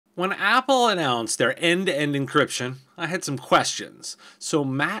When Apple announced their end-to-end encryption, I had some questions. So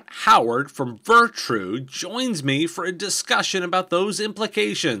Matt Howard from Virtru joins me for a discussion about those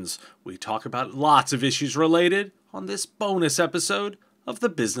implications. We talk about lots of issues related on this bonus episode of The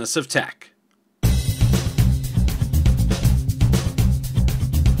Business of Tech.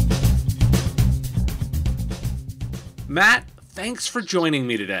 Matt, thanks for joining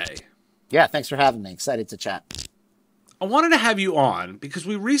me today. Yeah, thanks for having me. Excited to chat. I wanted to have you on because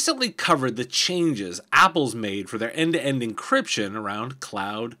we recently covered the changes Apple's made for their end-to-end encryption around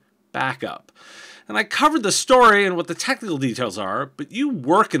cloud backup. And I covered the story and what the technical details are, but you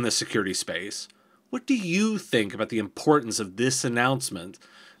work in the security space. What do you think about the importance of this announcement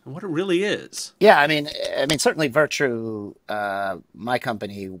and what it really is? Yeah, I mean, certainly Virtru, my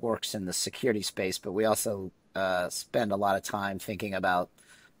company works in the security space, but we also spend a lot of time thinking about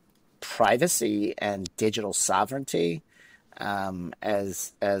privacy and digital sovereignty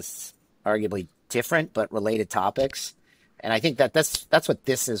as arguably different but related topics. And I think that's what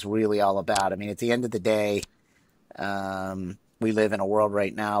this is really all about. I mean, at the end of the day, we live in a world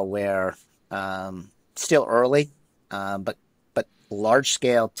right now where still early, but large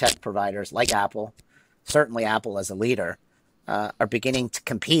scale tech providers like Apple, certainly Apple as a leader, are beginning to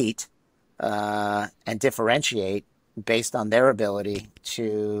compete and differentiate based on their ability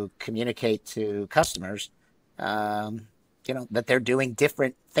to communicate to customers, that they're doing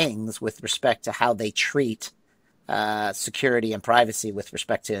different things with respect to how they treat security and privacy with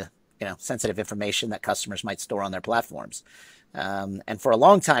respect to, sensitive information that customers might store on their platforms. And for a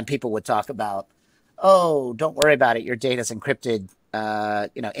long time, people would talk about, oh, don't worry about it. Your data's encrypted,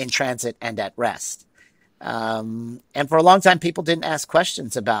 in transit and at rest. And for a long time, people didn't ask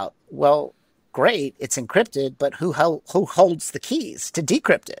questions about, well, great, it's encrypted, but who holds the keys to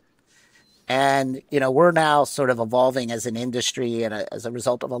decrypt it? And, we're now sort of evolving as an industry and as a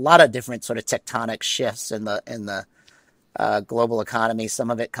result of a lot of different sort of tectonic shifts in the global economy,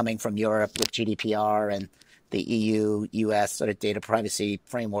 some of it coming from Europe with GDPR and the EU, US sort of data privacy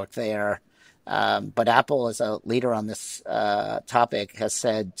framework there. But Apple, as a leader on this topic, has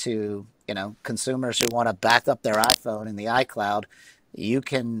said to, consumers who want to back up their iPhone in the iCloud, you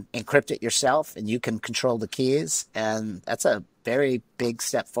can encrypt it yourself and you can control the keys. And that's a very big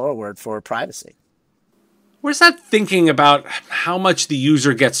step forward for privacy. Where's that thinking about how much the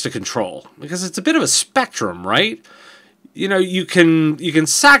user gets to control? Because it's a bit of a spectrum, right? You can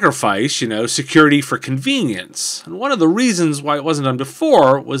sacrifice, security for convenience. And one of the reasons why it wasn't done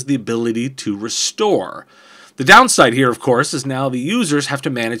before was the ability to restore. The downside here, of course, is now the users have to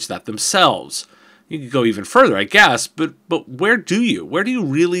manage that themselves. You could go even further, I guess, but where do you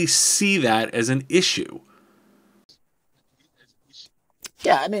really see that as an issue?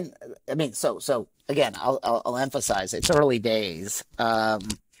 Yeah, I mean, so again, I'll emphasize it's early days. I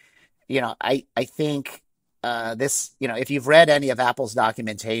think this, if you've read any of Apple's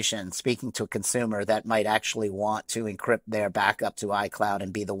documentation speaking to a consumer that might actually want to encrypt their backup to iCloud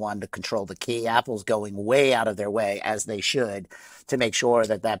and be the one to control the key, Apple's going way out of their way, as they should, to make sure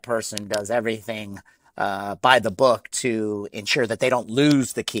that person does everything by the book to ensure that they don't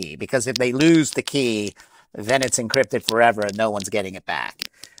lose the key. Because if they lose the key, then it's encrypted forever and no one's getting it back.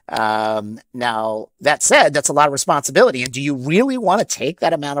 Now, that said, that's a lot of responsibility. And do you really want to take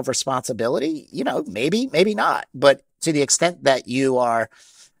that amount of responsibility? Maybe not. But to the extent that you are,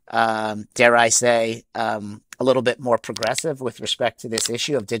 dare I say, a little bit more progressive with respect to this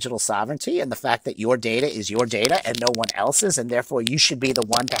issue of digital sovereignty and the fact that your data is your data and no one else's, and therefore you should be the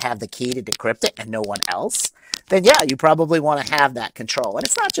one to have the key to decrypt it and no one else, then yeah, you probably want to have that control. And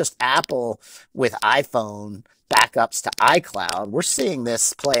it's not just Apple with iPhone backups to iCloud. We're seeing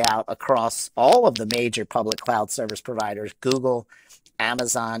this play out across all of the major public cloud service providers, Google,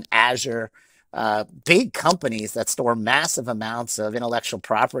 Amazon, Azure, big companies that store massive amounts of intellectual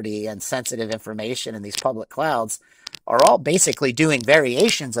property and sensitive information in these public clouds are all basically doing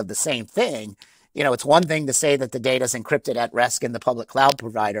variations of the same thing. It's one thing to say that the data is encrypted at rest in the public cloud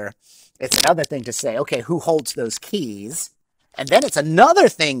provider. It's another thing to say, okay, who holds those keys? And then it's another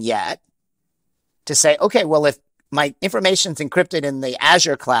thing yet to say, okay, well, if my information's encrypted in the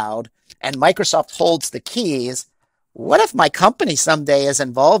Azure cloud and Microsoft holds the keys, what if my company someday is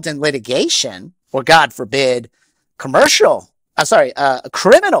involved in litigation or, God forbid, a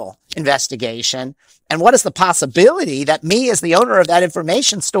criminal investigation? And what is the possibility that me as the owner of that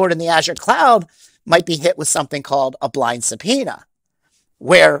information stored in the Azure cloud might be hit with something called a blind subpoena,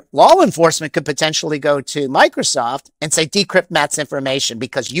 where law enforcement could potentially go to Microsoft and say, decrypt Matt's information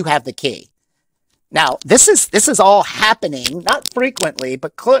because you have the key. Now, this is all happening, not frequently,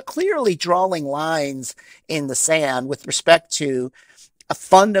 but clearly drawing lines in the sand with respect to a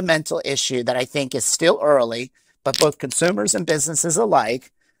fundamental issue that I think is still early, but both consumers and businesses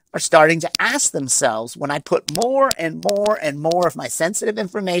alike are starting to ask themselves, when I put more and more and more of my sensitive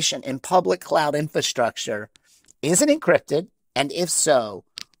information in public cloud infrastructure, is it encrypted? And if so,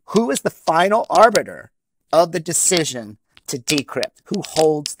 who is the final arbiter of the decision to decrypt? Who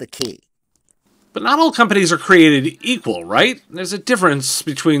holds the key? But not all companies are created equal, right? There's a difference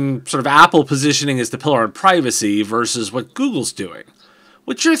between sort of Apple positioning as the pillar on privacy versus what Google's doing.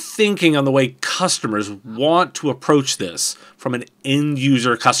 What's your thinking on the way customers want to approach this from an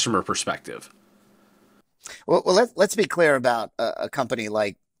end-user customer perspective? Well, let's be clear about a company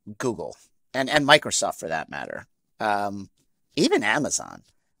like Google and Microsoft, for that matter, even Amazon.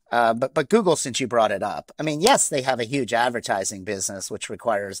 But Google, since you brought it up, I mean, yes, they have a huge advertising business, which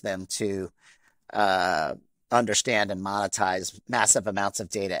requires them to understand and monetize massive amounts of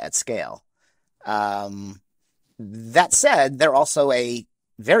data at scale. That said, they're also a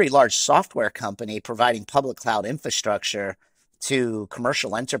very large software company providing public cloud infrastructure to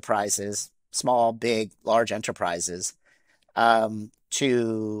commercial enterprises, small, big, large enterprises, for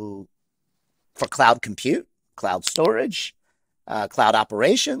cloud compute, cloud storage, cloud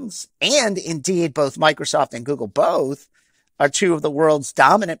operations, and indeed both Microsoft and Google both are two of the world's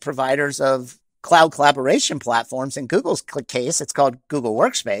dominant providers of cloud collaboration platforms. In Google's case, it's called Google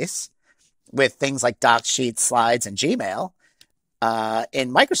Workspace, with things like Docs, Sheets, Slides, and Gmail.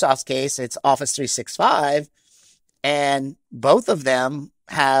 In Microsoft's case, it's Office 365, and both of them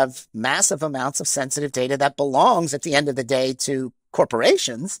have massive amounts of sensitive data that belongs at the end of the day to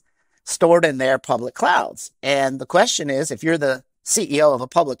corporations stored in their public clouds. And the question is, if you're the CEO of a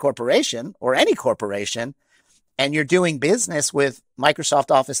public corporation or any corporation, and you're doing business with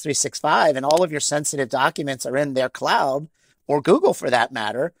Microsoft Office 365 and all of your sensitive documents are in their cloud, or Google for that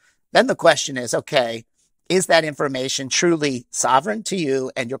matter, then the question is, okay, is that information truly sovereign to you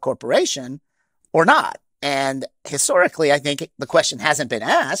and your corporation or not? And historically, I think the question hasn't been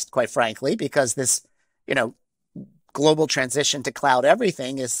asked, quite frankly, because this, global transition to cloud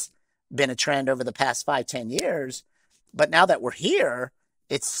everything has been a trend over the past 5-10 years. But now that we're here,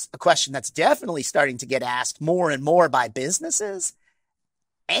 it's a question that's definitely starting to get asked more and more by businesses.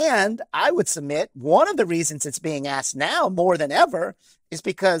 And I would submit one of the reasons it's being asked now more than ever is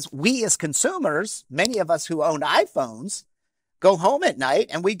because we as consumers, many of us who own iPhones, go home at night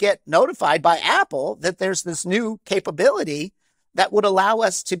and we get notified by Apple that there's this new capability that would allow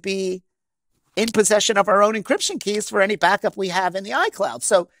us to be in possession of our own encryption keys for any backup we have in the iCloud.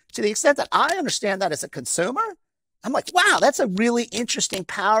 So to the extent that I understand that as a consumer, I'm like, wow, that's a really interesting,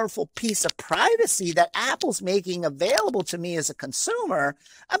 powerful piece of privacy that Apple's making available to me as a consumer.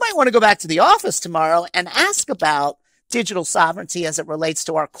 I might want to go back to the office tomorrow and ask about digital sovereignty as it relates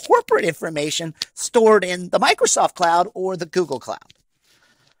to our corporate information stored in the Microsoft cloud or the Google cloud.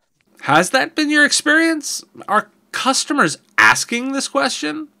 Has that been your experience? Are customers asking this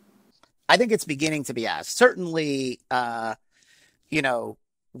question? I think it's beginning to be asked. Certainly, when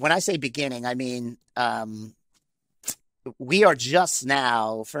I say beginning, I mean, we are just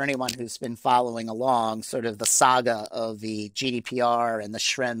now, for anyone who's been following along, sort of the saga of the GDPR and the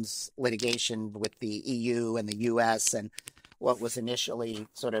Schrems litigation with the EU and the US and what was initially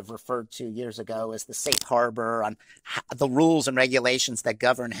sort of referred to years ago as the safe harbor on the rules and regulations that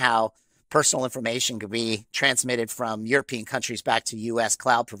govern how personal information could be transmitted from European countries back to US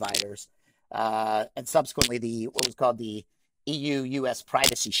cloud providers. And subsequently, what was called the EU-US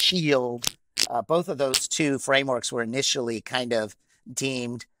Privacy Shield. Both of those two frameworks were initially kind of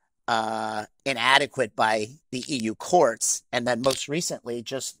deemed inadequate by the EU courts. And then most recently,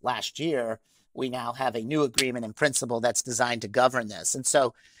 just last year, we now have a new agreement in principle that's designed to govern this. And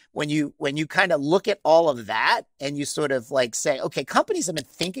so when you kind of look at all of that and you sort of like say, okay, companies have been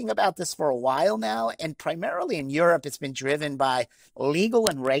thinking about this for a while now, and primarily in Europe, it's been driven by legal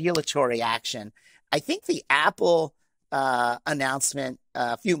and regulatory action. I think the Apple announcement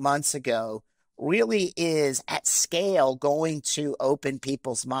a few months ago really is at scale going to open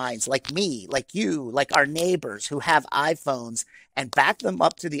people's minds, like me, like you, like our neighbors who have iPhones and back them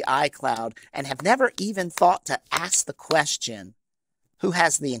up to the iCloud and have never even thought to ask the question, who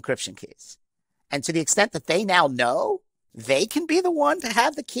has the encryption keys? And to the extent that they now know they can be the one to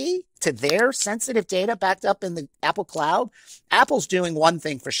have the key to their sensitive data backed up in the Apple cloud, Apple's doing one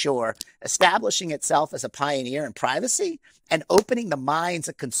thing for sure, establishing itself as a pioneer in privacy and opening the minds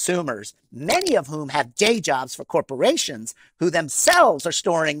of consumers, many of whom have day jobs for corporations who themselves are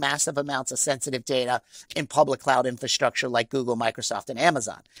storing massive amounts of sensitive data in public cloud infrastructure like Google, Microsoft, and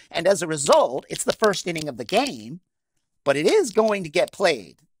Amazon. And as a result, it's the first inning of the game, but it is going to get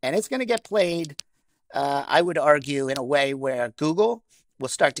played. And it's going to get played, I would argue, in a way where Google will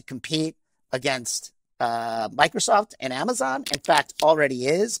start to compete against Microsoft and Amazon. In fact, already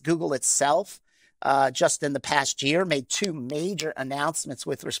is. Google itself, just in the past year, made 2 major announcements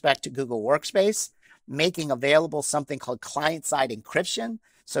with respect to Google Workspace, making available something called client-side encryption,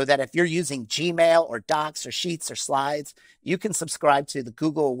 so that if you're using Gmail or Docs or Sheets or Slides, you can subscribe to the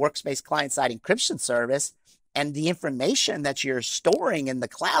Google Workspace client-side encryption service, and the information that you're storing in the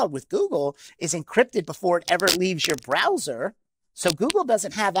cloud with Google is encrypted before it ever leaves your browser. So Google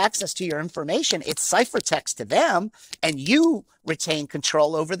doesn't have access to your information. It's ciphertext to them, and you retain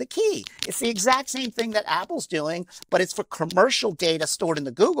control over the key. It's the exact same thing that Apple's doing, but it's for commercial data stored in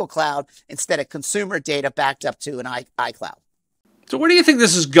the Google Cloud instead of consumer data backed up to an iCloud. So where do you think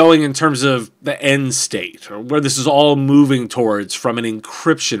this is going in terms of the end state, or where this is all moving towards from an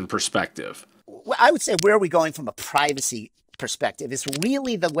encryption perspective? Well, I would say where are we going from a privacy perspective is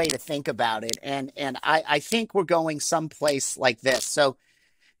really the way to think about it. And I think we're going someplace like this. So,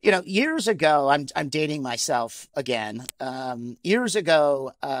 years ago, I'm dating myself again. Years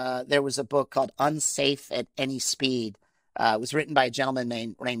ago, there was a book called Unsafe at Any Speed. It was written by a gentleman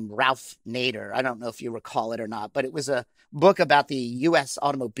named Ralph Nader. I don't know if you recall it or not, but it was a book about the U.S.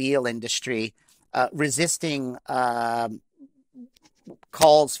 automobile industry resisting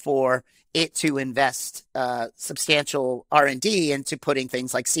calls for it to invest substantial R&D into putting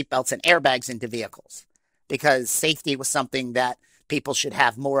things like seatbelts and airbags into vehicles, because safety was something that people should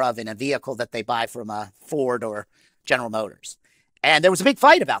have more of in a vehicle that they buy from a Ford or General Motors. And there was a big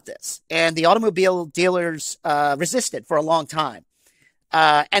fight about this, and the automobile dealers resisted for a long time.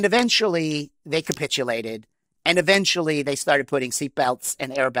 And eventually they capitulated, and eventually they started putting seatbelts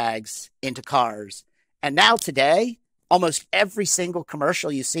and airbags into cars. And now today, almost every single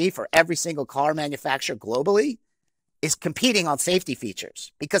commercial you see for every single car manufacturer globally is competing on safety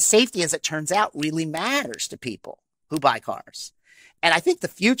features, because safety, as it turns out, really matters to people who buy cars. And I think the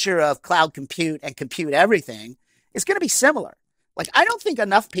future of cloud compute and compute everything is going to be similar. Like, I don't think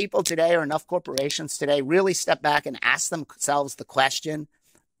enough people today or enough corporations today really step back and ask themselves the question,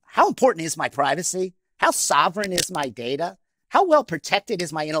 how important is my privacy? How sovereign is my data? How well protected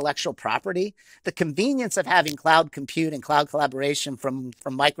is my intellectual property? The convenience of having cloud compute and cloud collaboration from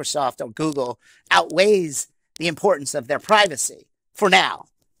Microsoft or Google outweighs the importance of their privacy for now.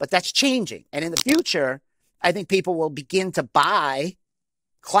 But that's changing. And in the future, I think people will begin to buy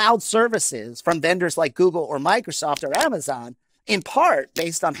cloud services from vendors like Google or Microsoft or Amazon, in part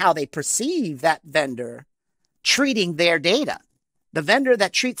based on how they perceive that vendor treating their data. The vendor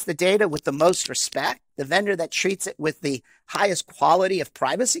that treats the data with the most respect, the vendor that treats it with the highest quality of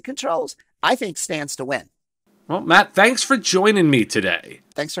privacy controls, I think stands to win. Well, Matt, thanks for joining me today.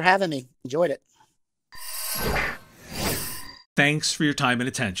 Thanks for having me. Enjoyed it. Thanks for your time and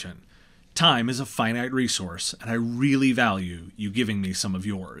attention. Time is a finite resource, and I really value you giving me some of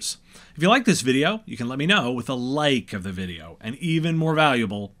yours. If you like this video, you can let me know with a like of the video, and even more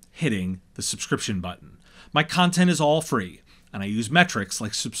valuable, hitting the subscription button. My content is all free, and I use metrics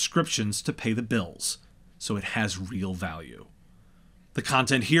like subscriptions to pay the bills, so it has real value. The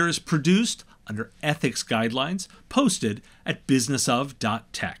content here is produced under ethics guidelines posted at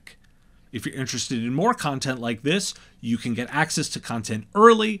businessof.tech. If you're interested in more content like this, you can get access to content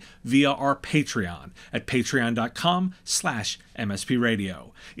early via our Patreon at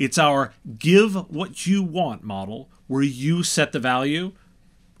patreon.com/MSPRadio. It's our give what you want model, where you set the value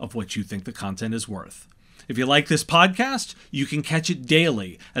of what you think the content is worth. If you like this podcast, you can catch it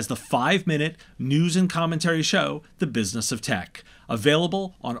daily as the 5-minute news and commentary show, The Business of Tech,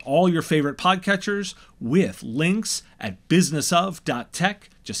 available on all your favorite podcatchers with links at businessof.tech.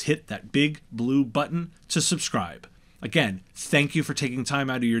 Just hit that big blue button to subscribe. Again, thank you for taking time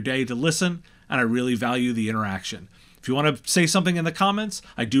out of your day to listen, and I really value the interaction. If you want to say something in the comments,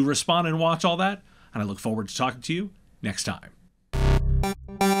 I do respond and watch all that, and I look forward to talking to you next time.